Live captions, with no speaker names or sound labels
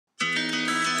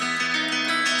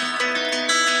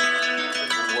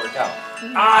out.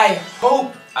 I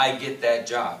hope I get that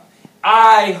job.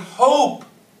 I hope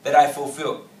that I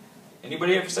fulfill.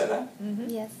 Anybody ever said that?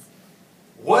 Yes.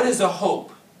 What is a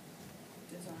hope?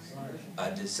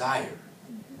 A desire.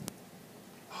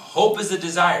 Hope is a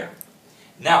desire.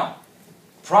 Now,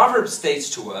 Proverbs states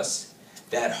to us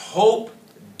that hope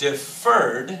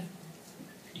deferred,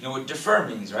 you know what defer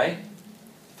means, right?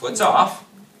 Puts off,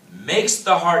 makes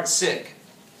the heart sick.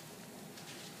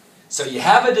 So you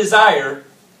have a desire,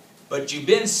 but you've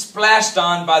been splashed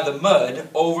on by the mud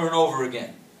over and over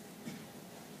again.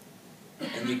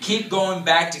 And you keep going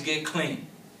back to get clean.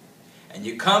 And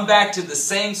you come back to the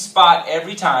same spot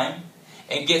every time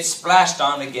and get splashed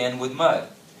on again with mud.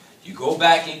 You go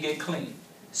back and get clean.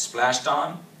 Splashed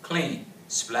on, clean.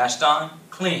 Splashed on,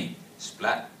 clean.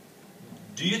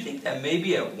 Do you think that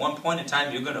maybe at one point in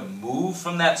time you're going to move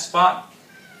from that spot?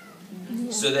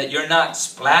 So that you're not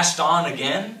splashed on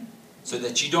again? So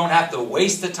that you don't have to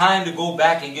waste the time to go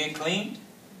back and get cleaned?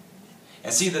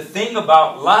 And see, the thing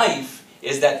about life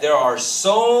is that there are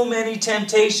so many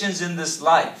temptations in this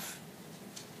life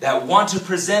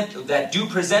that do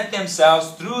present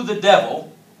themselves through the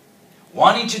devil,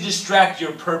 wanting to distract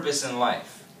your purpose in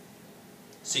life.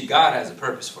 See, God has a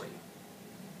purpose for you.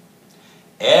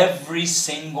 Every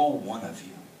single one of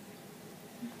you.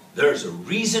 There's a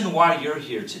reason why you're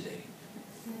here today.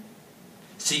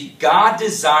 See, God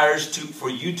desires for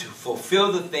you to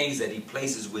fulfill the things that He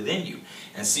places within you.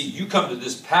 And see, you come to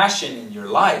this passion in your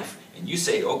life, and you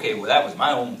say, okay, well, that was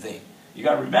my own thing. You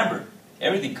got to remember,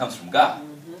 everything comes from God.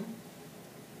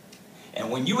 And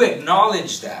when you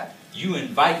acknowledge that, you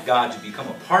invite God to become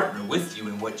a partner with you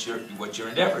in what your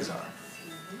endeavors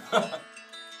are.